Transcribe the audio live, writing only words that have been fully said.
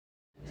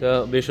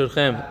So,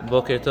 Bishurchem,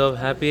 Boker Tov,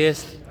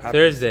 happiest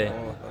Thursday.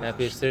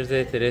 Happiest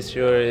Thursday. Today's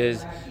shiur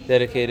is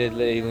dedicated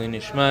Le'ilui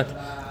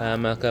Nishmat,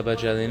 Malka Bat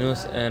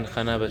Jalinus, and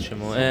Chana Bat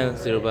Shemuel,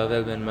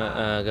 Zerubbabel ben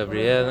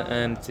Gabriel,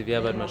 and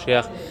Tzivia Bat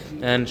Mashiach,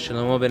 and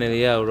Shlomo ben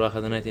Eliyahu, Ruach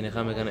Adonai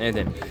Tinecham Gan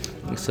Eden.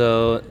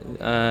 So,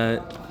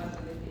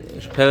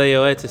 Pele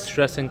Yoetz is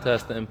stressing to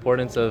us the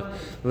importance of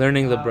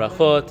learning the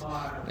brachot,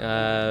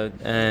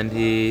 and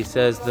he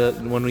says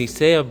that when we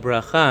say a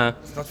bracha,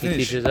 he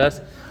teaches us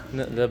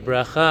the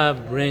bracha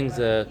brings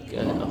a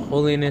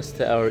holiness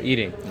to our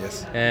eating.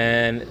 Yes.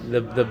 And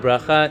the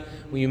bracha,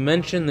 when you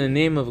mention the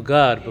name of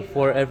God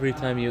before every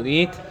time you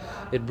eat,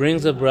 it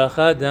brings a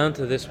bracha down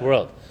to this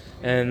world.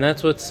 And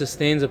that's what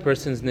sustains a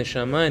person's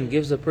neshama and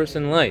gives a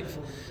person life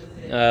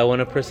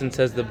when a person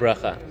says the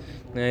bracha.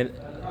 And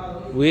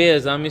we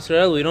as Am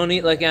Yisrael, we don't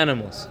eat like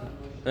animals.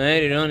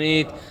 Right? You don't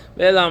eat,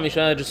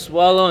 just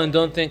swallow and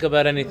don't think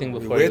about anything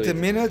before you eat. Wait a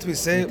minute, we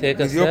say,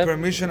 with your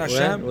permission,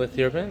 Hashem. With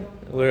your permission,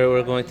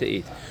 we're going to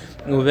eat.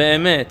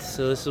 Uve'emet,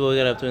 so this is what we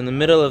get up to. In the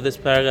middle of this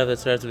paragraph that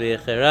starts with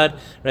Yecherad,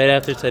 right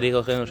after Tzadik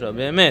Ochel Mishal.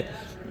 Ve'emet,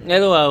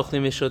 elu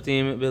ha'ochlim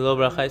v'shotim below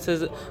bracha. It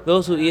says,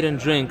 those who eat and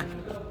drink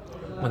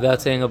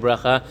without saying a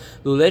bracha,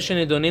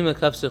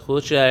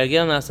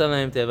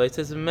 it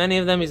says many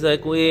of them, he's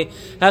like, we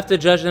have to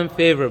judge them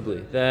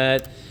favorably,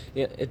 that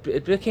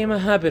it became a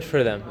habit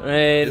for them,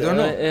 right? They don't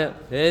know.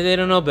 They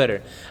don't know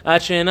better. They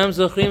don't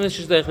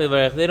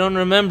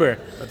remember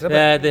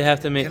that they have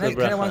to make the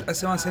bracha. I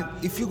say one thing.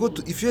 If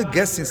you're a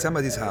guest in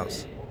somebody's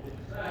house,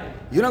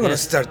 you're not going to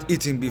start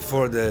eating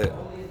before the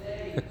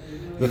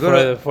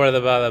before the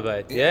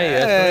balabait.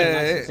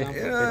 It's a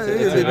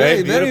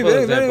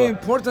very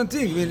important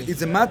thing. I mean,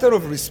 it's a matter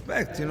of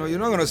respect. You know, you're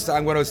not going to start.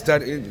 I'm going to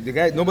start. The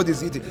guy,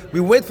 nobody's eating. We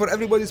wait for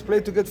everybody's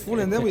plate to get full,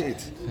 and then we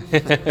eat.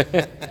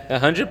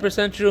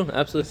 100% true.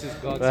 Absolutely.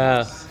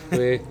 Wow.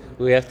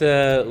 We have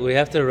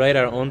to write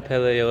our own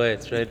Pele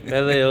Yoetz, right?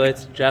 Pele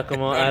Yoetz,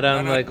 Giacomo,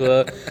 Adam. Like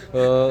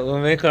we'll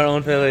make our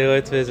own Pele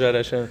Yoetz. Bezrat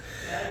Hashem.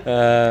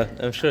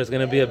 I'm sure it's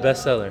going to be a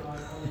bestseller.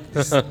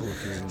 So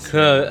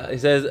he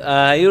says, he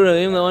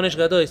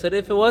said,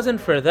 if it wasn't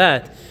for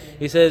that,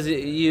 he says,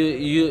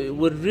 you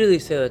would really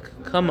say, like,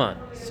 come on,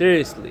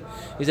 seriously.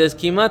 He says,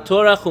 Kimat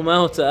Torah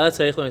Chuma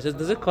Hotza'at. He says,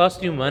 does it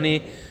cost you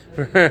money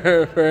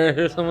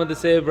for someone to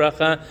say a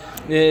bracha?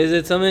 Is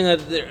it something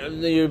that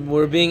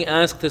we're being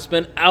asked to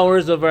spend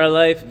hours of our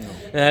life?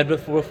 And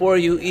before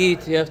you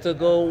eat, you have to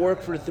go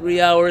work for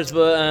 3 hours,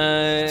 but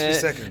 3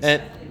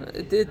 seconds.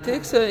 It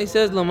takes he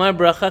says Lomar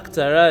bracha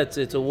k'tzara.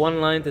 It's a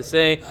one line to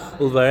say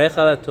Uvarech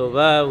ala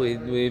tova.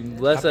 We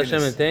bless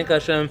Hashem and thank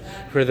Hashem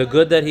for the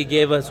good that He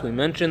gave us. We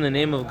mention the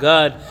name of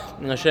God.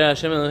 Asher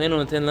Hashem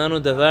Eloheinu noten lanu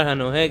davar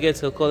hanoheg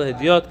etzel kol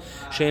hediot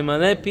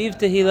sheimale piv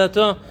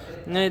tehilato.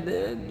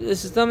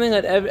 This is something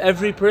that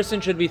every person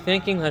should be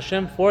thanking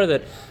Hashem for,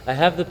 that I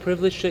have the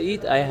privilege to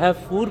eat. I have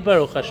food,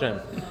 Baruch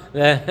Hashem,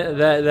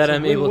 that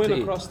I'm able to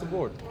eat. Across the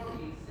board.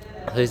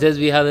 So he says,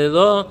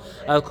 "V'halelo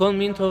al kol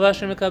min tova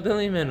shemekabel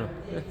imenu,"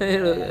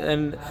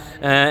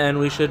 and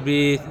we should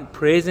be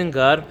praising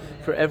God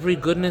for every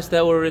goodness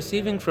that we're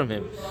receiving from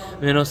Him.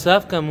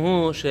 V'nosaf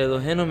kamhu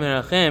she'Eloheinu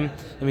merachem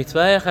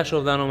mitzvah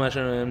yachashov lanu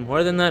ma'asher. And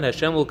more than that,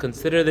 Hashem will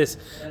consider this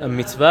a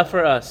mitzvah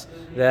for us,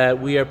 that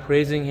we are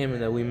praising Him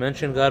and that we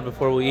mention God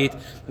before we eat.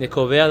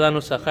 Nekovea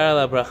lanu sachar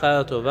ala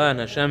bracha tova,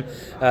 and Hashem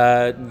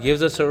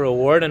gives us a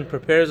reward and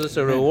prepares us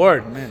a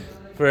reward. Amen.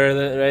 For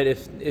the, right,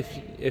 if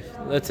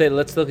let's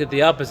look at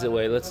the opposite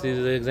way. Let's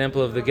use the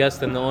example of the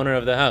guest and the owner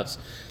of the house.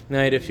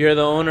 Right, if you're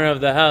the owner of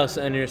the house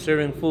and you're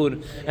serving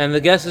food, and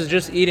the guest is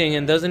just eating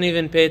and doesn't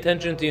even pay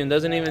attention to you and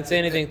doesn't even say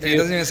anything to you,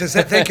 doesn't even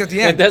say thank you at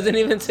the end. It doesn't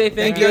even say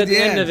thank you at the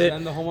end of it.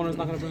 And the homeowner's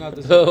not going to bring out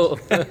the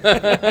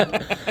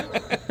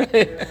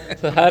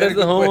So how does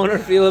the homeowner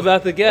feel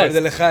about the guest?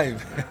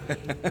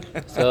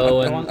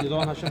 So you don't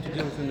want Hashem to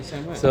deal with him the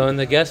same way. So when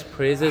the guest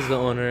praises the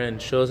owner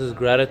and shows his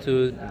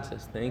gratitude and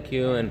says thank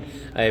you and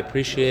I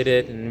appreciate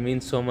it and it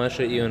means so much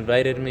that you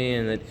invited me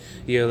and that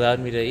you allowed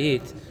me to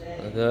eat,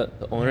 the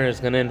owner is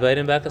going to invite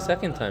him back a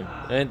second time,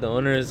 right? The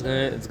owner is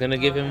going to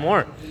give him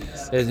more.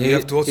 You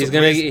have to also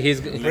praise.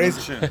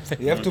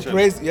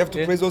 You have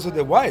to praise also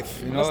the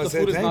wife. You know,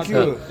 say thank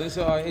you. They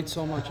say, I ate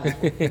so much.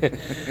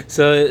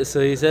 So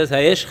he says,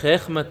 "Hayesh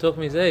chech matok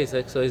mizeh." He's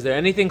like, so is there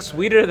anything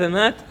sweeter than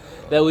that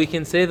we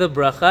can say the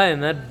bracha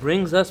and that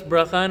brings us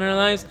bracha in our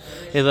lives?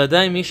 He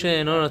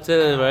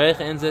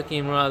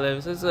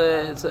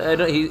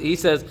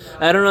says,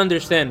 I don't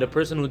understand a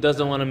person who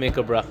doesn't want to make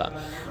a bracha.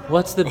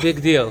 What's the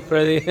big deal?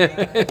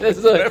 This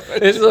is what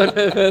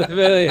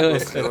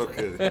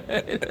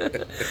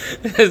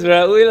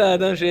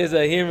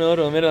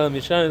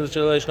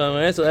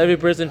so every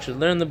person should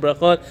learn the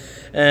brachot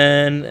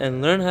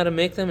and learn how to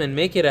make them and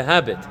make it a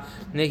habit.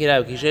 Make it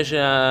out.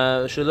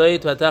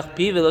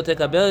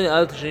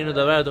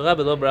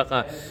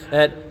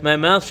 That my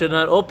mouth should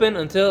not open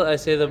until I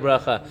say the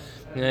bracha.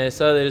 And I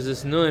saw there's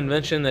this new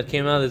invention that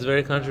came out that's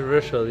very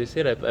controversial. You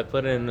see it? I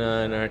put it in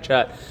our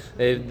chat.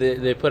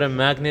 They put a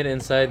magnet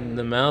inside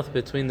the mouth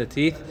between the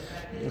teeth,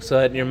 so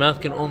that your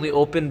mouth can only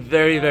open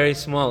very, very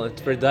small.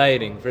 It's for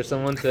dieting, for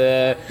someone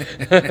to,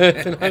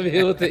 to not be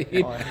able to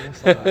eat.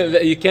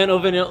 You can't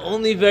open it,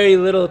 only very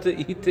little to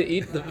eat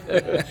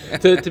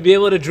to be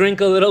able to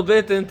drink a little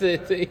bit and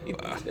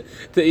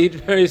to eat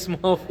very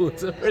small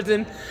foods. A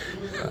person.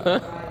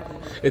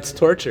 It's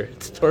torture.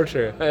 It's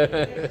torture.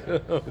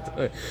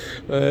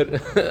 But,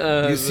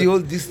 you see all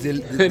this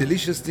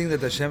delicious thing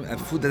that Hashem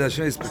and food that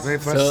Hashem is preparing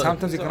for us.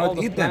 Sometimes you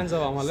cannot eat them.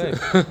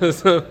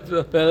 So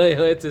Pele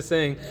Yoetz is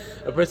saying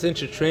a person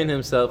should train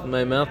himself.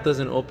 My mouth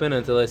doesn't open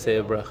until I say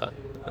a bracha.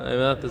 My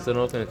mouth doesn't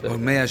open until. Or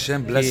may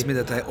Hashem bless me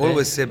that I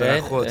always say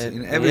brachot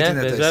in everything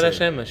that I say.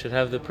 Hashem, I should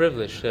have the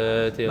privilege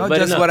to. Not but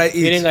just what I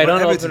eat. Meaning I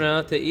don't open my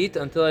mouth to eat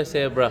until I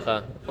say a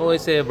bracha.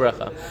 Always say a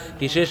bracha.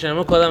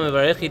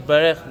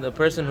 The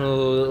person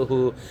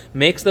who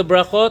makes the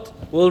brachot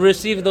will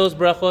receive those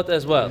brachot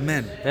as well.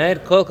 Amen. Right?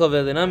 All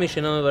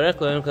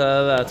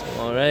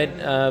right.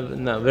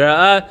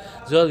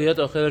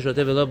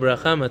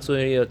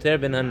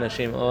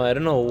 Oh, I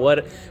don't know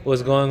what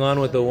was going on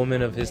with the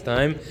woman of his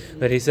time,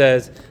 but he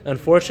says,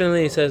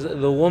 unfortunately,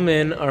 the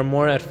women are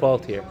more at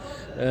fault here.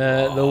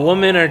 The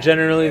women are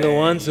generally the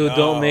ones who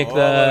don't make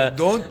the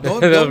don't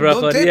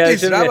brachot. take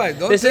this, Rabbi.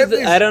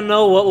 I don't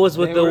know what was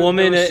with the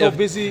woman don't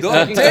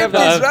take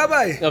this,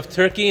 Rabbi. Of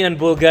Turkey and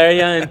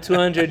Bulgaria and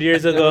 200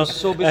 years ago. They were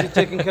so busy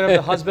taking care of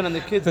the husband and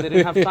the kids, they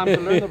didn't have time to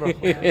learn the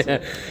brachot.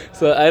 Yeah.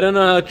 So I don't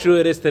know how true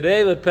it is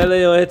today, but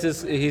Pele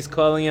Yoetz he's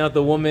calling out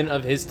the woman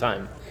of his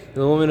time.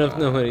 The woman of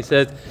Nuh. He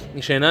says,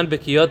 he says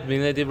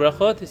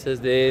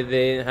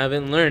they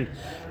haven't learned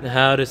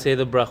how to say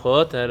the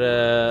brachot.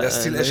 They're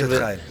still Eshet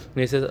Chayil.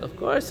 He says, of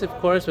course,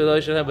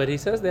 but he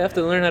says they have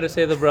to learn how to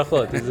say the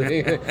brachot.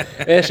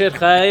 Eshet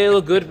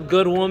Chayil,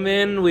 good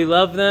woman, we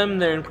love them,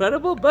 they're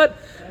incredible, but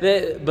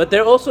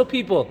they're also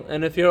people.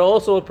 And if you're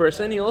also a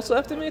person, you also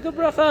have to make a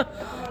bracha.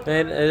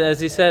 And as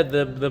he said,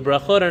 the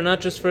brachot are not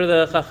just for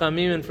the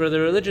chachamim and for the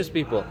religious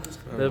people.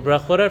 The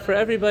brachot are for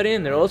everybody,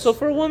 and they're also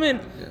for women.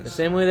 Yes. The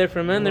same way they're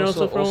for men, they're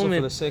also for women.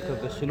 For the sake of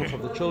the chinuch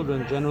of the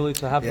children, generally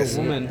to have the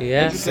woman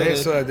educated.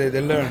 So they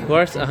learn. Of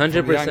course,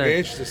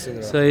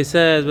 100%. So he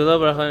says, and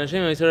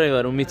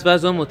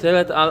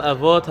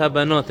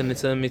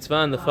it's a mitzvah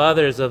on the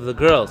fathers of the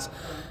girls.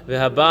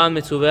 And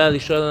it's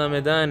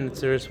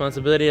the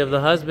responsibility of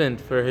the husband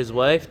for his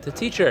wife to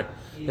teach her.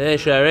 There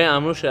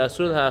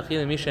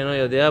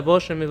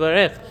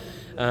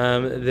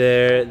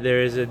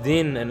is a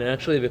din, and it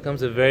actually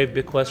becomes a very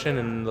big question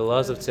in the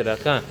laws of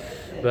tzedakah.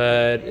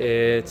 But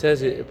it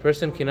says a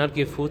person cannot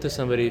give food to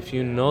somebody if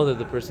you know that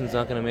the person is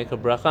not going to make a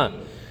bracha.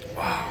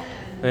 Wow.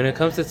 When it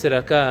comes to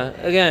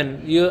tzedakah,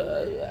 again,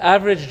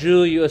 average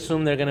Jew, you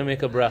assume they're going to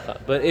make a bracha.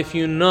 But if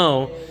you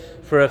know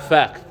for a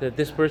fact that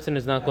this person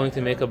is not going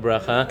to make a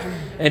bracha,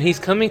 and he's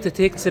coming to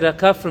take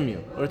tzedakah from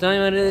you, or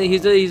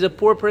he's a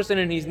poor person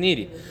and he's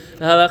needy,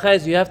 the halakha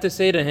is you have to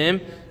say to him,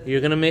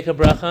 you're going to make a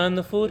bracha on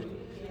the food?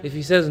 If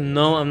he says,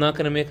 no, I'm not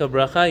going to make a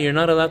bracha, you're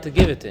not allowed to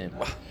give it to him.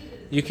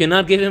 You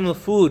cannot give him the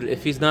food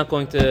if he's not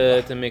going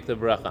to make the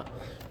bracha.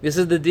 This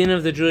is the din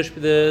of the Jewish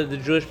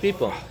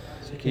people.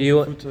 You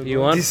want food? You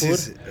have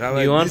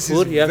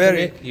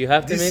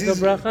to make a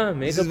bracha.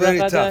 Make a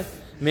bracha. Tough.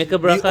 Make a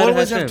bracha. We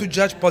always have to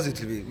judge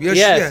positively.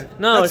 Yes.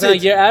 No, it's not.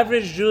 Your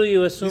average Jew,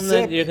 you assume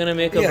that you're going to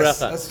make a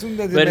bracha.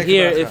 But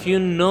here, if you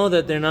know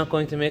that they're not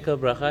going to make a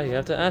bracha, you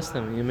have to ask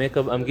them.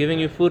 I'm giving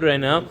you food right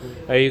now.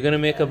 Are you going to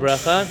make a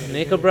bracha?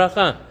 Make a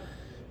bracha.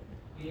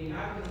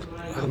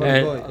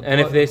 And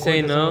if they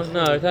say no,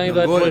 we're talking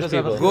about Jewish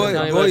people. Go,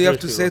 you have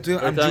to say to him,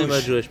 I'm talking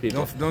about Jewish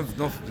people.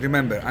 Don't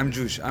remember, I'm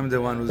Jewish. I'm the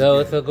one who's. So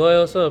with a goy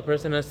also, a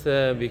person has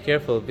to be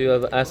careful.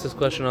 People ask this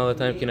question all the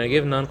time. Can I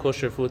give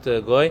non-kosher food to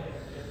a goy?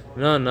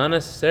 No, not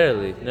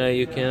necessarily. No,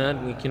 you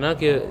cannot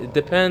give. It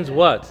depends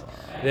what.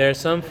 There are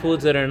some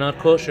foods that are not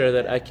kosher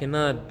that I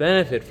cannot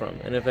benefit from,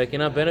 and if I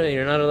cannot benefit,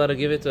 you're not allowed to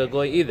give it to a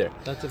goy either.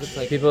 That's if it's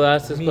like people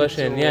ask this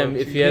question.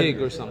 If you have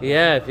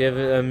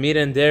meat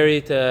and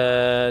dairy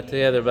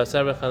together,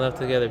 basar v'chalav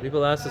together.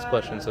 People ask this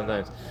question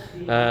sometimes.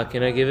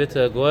 Can I give it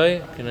to a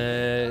goy?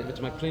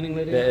 It's my cleaning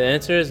lady. The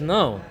answer is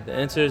no.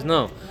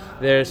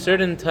 There are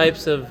certain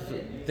types of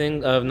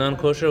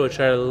non-kosher which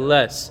are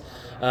less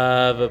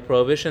of a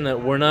prohibition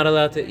that we're not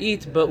allowed to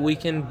eat, but we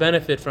can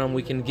benefit from,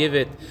 we can give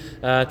it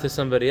to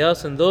somebody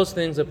else, and those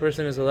things a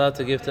person is allowed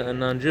to give to a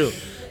non-Jew.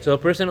 So a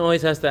person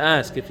always has to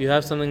ask, if you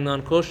have something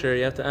non-kosher,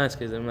 you have to ask,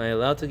 am I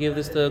allowed to give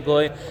this to a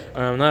goy,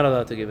 or I'm not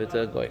allowed to give it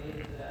to a goy?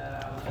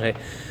 Right.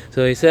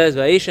 So he says,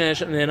 "Va'isha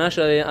ne'nash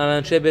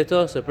al anshe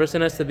beto." So a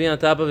person has to be on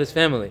top of his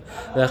family.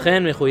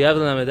 V'achen mechuyav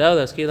l'lamedah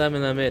u'laskil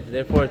ha'melamed.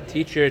 Therefore,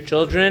 teach your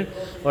children,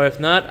 or if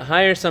not,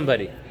 hire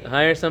somebody.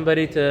 Hire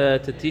somebody to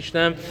teach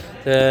them,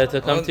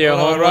 to come to your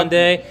home one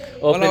day,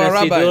 open a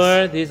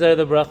siddur. These are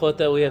the brachot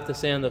that we have to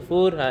say on the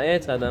food.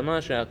 Ha'etz, ha'adama,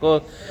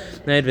 she'akol.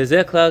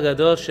 V'zeh klal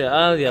gadol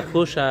she'al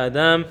yachush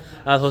ha'adam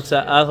al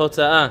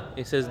hotza'ah.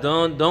 He says,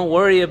 don't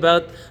worry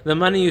about the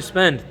money you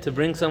spend to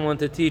bring someone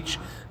to teach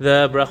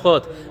the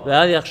brachot.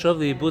 Ve'al yachshov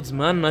li'ibud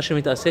zman ma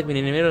shemit'asek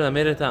b'ninim elu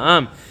lamed et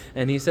ha'am.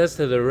 And he says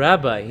to the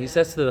rabbi, he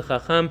says to the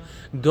chacham,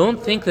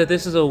 don't think that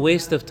this is a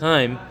waste of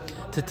time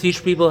to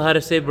teach people how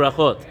to say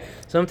brachot.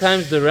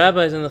 Sometimes the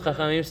rabbis and the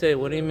chachamim say,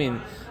 what do you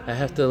mean? I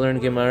have to learn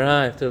Gemara,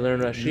 I have to learn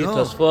Rashi,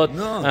 Tosfot.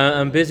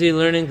 I'm busy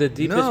learning the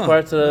deepest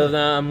parts of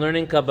I'm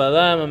learning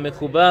Kabbalah, I'm a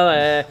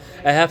Mekubal.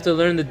 I have to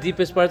learn the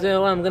deepest parts.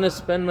 Well, I'm going to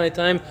spend my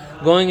time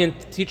going and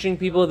teaching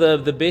people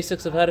the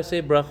basics of how to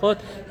say brachot.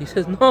 He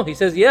says, no. He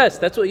says, yes,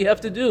 that's what you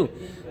have to do.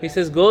 He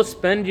says, go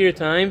spend your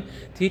time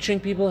teaching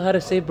people how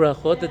to say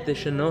brachot, that they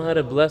should know how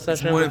to bless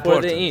Hashem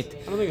before they eat.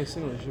 I don't think a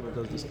single yeshiva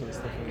does this kind of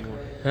stuff anymore.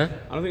 Huh?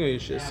 I don't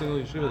think a single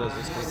yeshiva does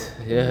this kind of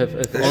stuff. Yeah,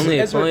 if only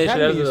you should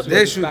have the...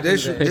 They should.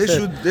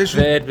 He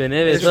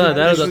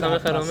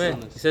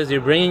says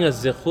you're bringing a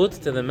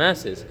zechut to the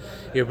masses.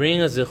 You're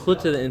bringing a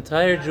zechut to the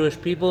entire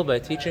Jewish people by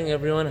teaching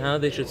everyone how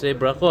they should say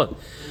brachot.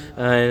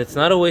 And it's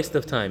not a waste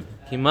of time.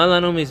 What's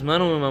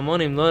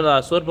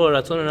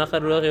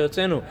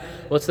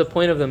the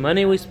point of the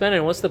money we spend,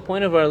 and what's the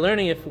point of our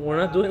learning if we're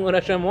not doing what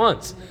Hashem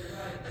wants?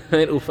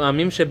 And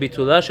sometimes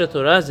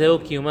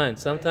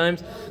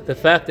the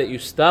fact that you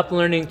stop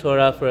learning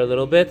Torah for a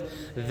little bit,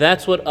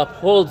 that's what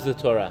upholds the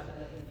Torah.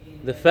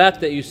 The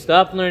fact that you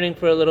stop learning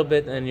for a little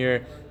bit and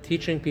you're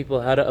teaching people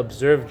how to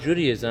observe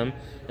Judaism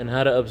and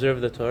how to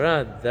observe the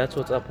Torah, that's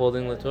what's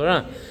upholding the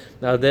Torah.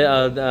 And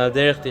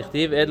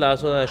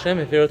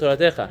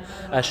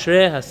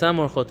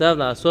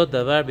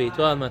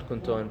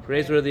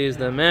praiseworthy is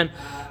the man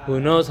who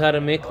knows how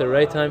to make the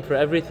right time for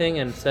everything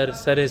and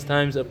set his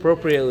times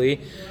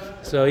appropriately.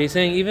 So he's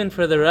saying, even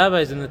for the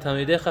rabbis and the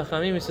Talmidei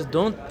Chachamim, he says,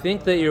 don't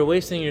think that you're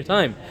wasting your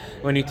time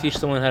when you teach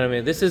someone how to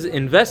make. This is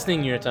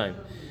investing your time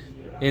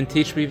in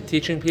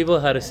teaching people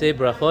how to say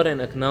brachot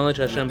and acknowledge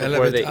Hashem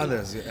before they eat.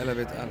 You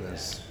elevate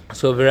others.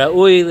 So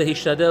v'ra'ui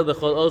lehishtadel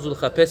b'chol oz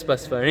ulchapes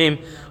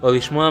basfarim or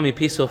lishmoa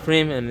mipi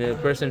sofrim, and the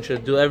person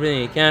should do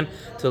everything he can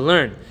to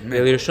learn.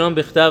 V'lirshom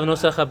b'chtav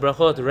nosach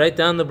habrachot, write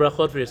down the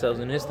brachot for yourselves.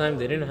 In his time,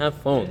 they didn't have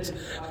phones.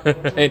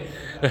 right?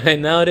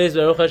 Nowadays,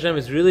 Baruch Hashem,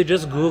 it's really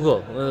just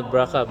Google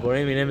bracha.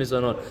 Borei minei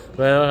mizonot.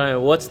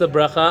 What's the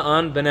bracha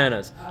on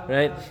bananas?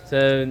 Right?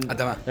 So,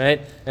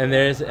 right? And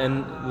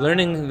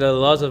learning the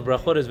laws of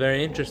brachot is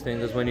very interesting,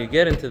 because when you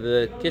get into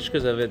the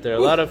kishkas of it, there are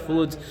a lot of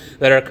foods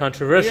that are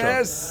controversial.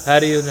 Yes. How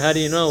do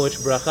you know which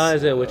bracha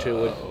is it, which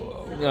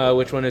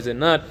one is it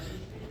not?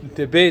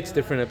 Debates,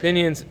 different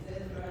opinions.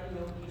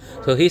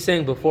 So he's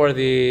saying before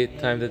the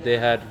time that they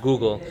had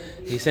Google,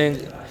 he's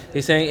saying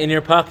in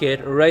your pocket,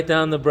 write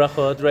down the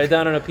brachot, write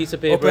down on a piece of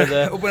paper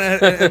the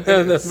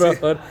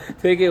brachot,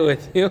 take it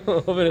with you,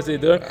 open a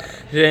siddur,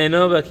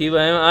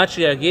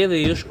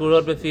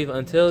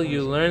 until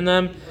you learn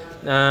them,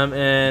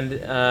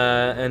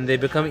 and they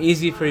become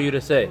easy for you to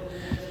say.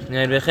 He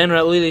says not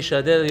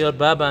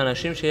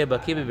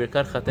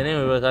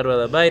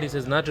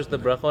just the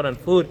brachot on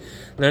food.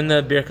 Learn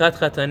the birkat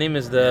chatanim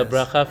is the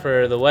bracha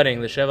for the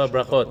wedding, the sheva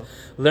brachot.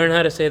 Learn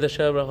how to say the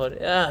sheva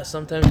brachot. Yeah,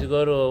 sometimes you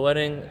go to a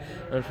wedding,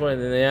 and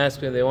they ask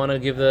you, they want to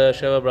give the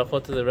sheva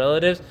brachot to the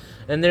relatives,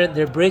 and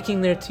they're breaking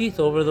their teeth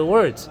over the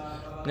words.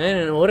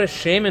 And what a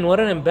shame and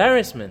what an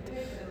embarrassment.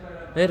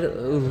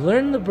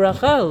 Learn the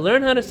bracha,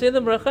 learn how to say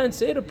the bracha and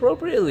say it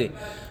appropriately.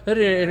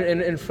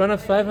 In front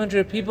of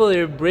 500 people,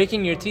 you're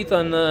breaking your teeth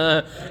on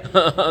the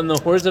on the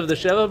words of the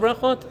sheva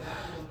brachot.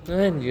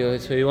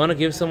 So you want to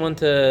give someone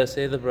to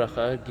say the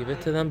bracha, give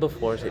it to them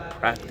before. Say,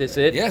 practice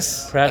it.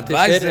 Yes.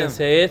 Practice it and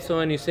say it. So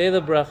when you say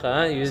the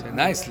bracha, you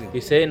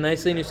say it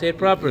nicely and you say it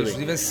properly. You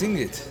should even sing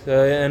it.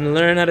 And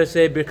learn how to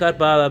say birkat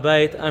ba'al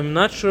habayit. I'm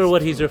not sure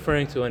what he's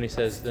referring to when he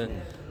says the.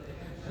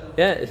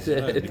 Yeah, it's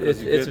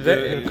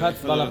very. Birkat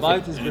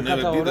Ba'al is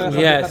Birkat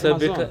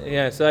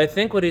Ha'oreach. So I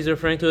think what he's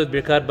referring to is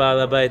Birkat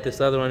Ba'al Habayit.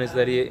 This other one is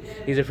that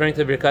he's referring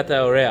to Birkat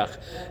Ha'oreach.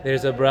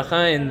 There's a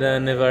bracha in the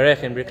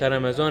Nevarech in Birkat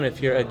Hamazon.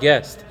 If you're a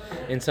guest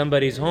in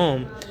somebody's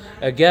home,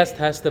 a guest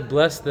has to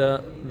bless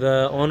the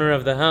owner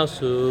of the house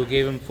who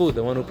gave him food,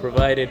 the one who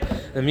provided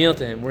the meal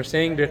to him. We're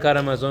saying Birkat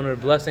Hamazon, we're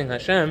blessing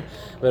Hashem,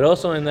 but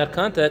also in that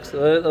context,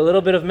 a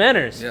little bit of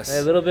manners. Yes.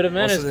 A little bit of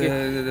manners.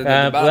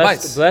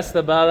 Bless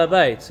the Baal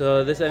Habayit.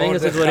 So I think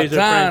this is what he's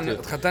referring to.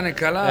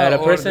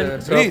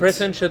 A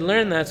person should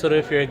learn that, so that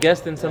if you're a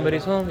guest in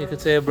somebody's home, you could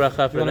say a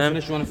bracha for them.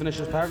 You want to finish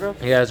this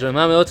paragraph? Yeah,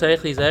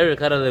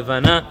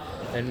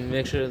 and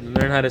make sure to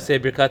learn how to say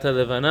Birkat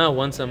HaLevana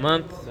once a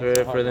month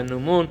for the new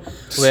moon.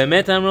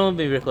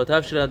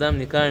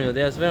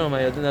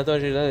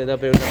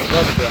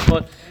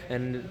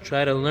 And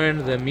try to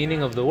learn the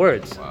meaning of the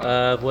words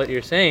of what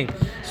you're saying,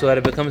 so that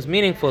it becomes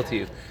meaningful to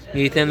you.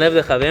 ייתן לב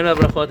לכוון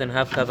לברכות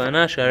and have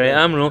כוונה,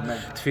 שהרי אמרו,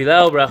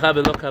 תפילה וברכה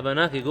בלא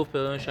כוונה, כי גוף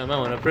בלא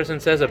נשמה. When a person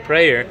says a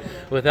prayer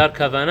without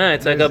כוונה,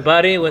 it's like a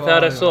body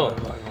without a soul.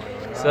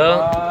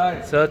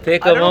 So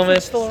take a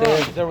moment.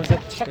 There was a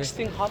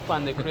texting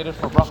hotline they created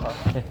for bracha.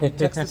 You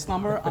text this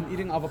number, I'm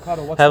eating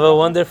avocado. What's Have the a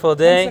bracha? wonderful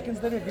 10 day. seconds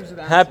later, it gives you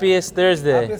the answer. Happiest Thursday.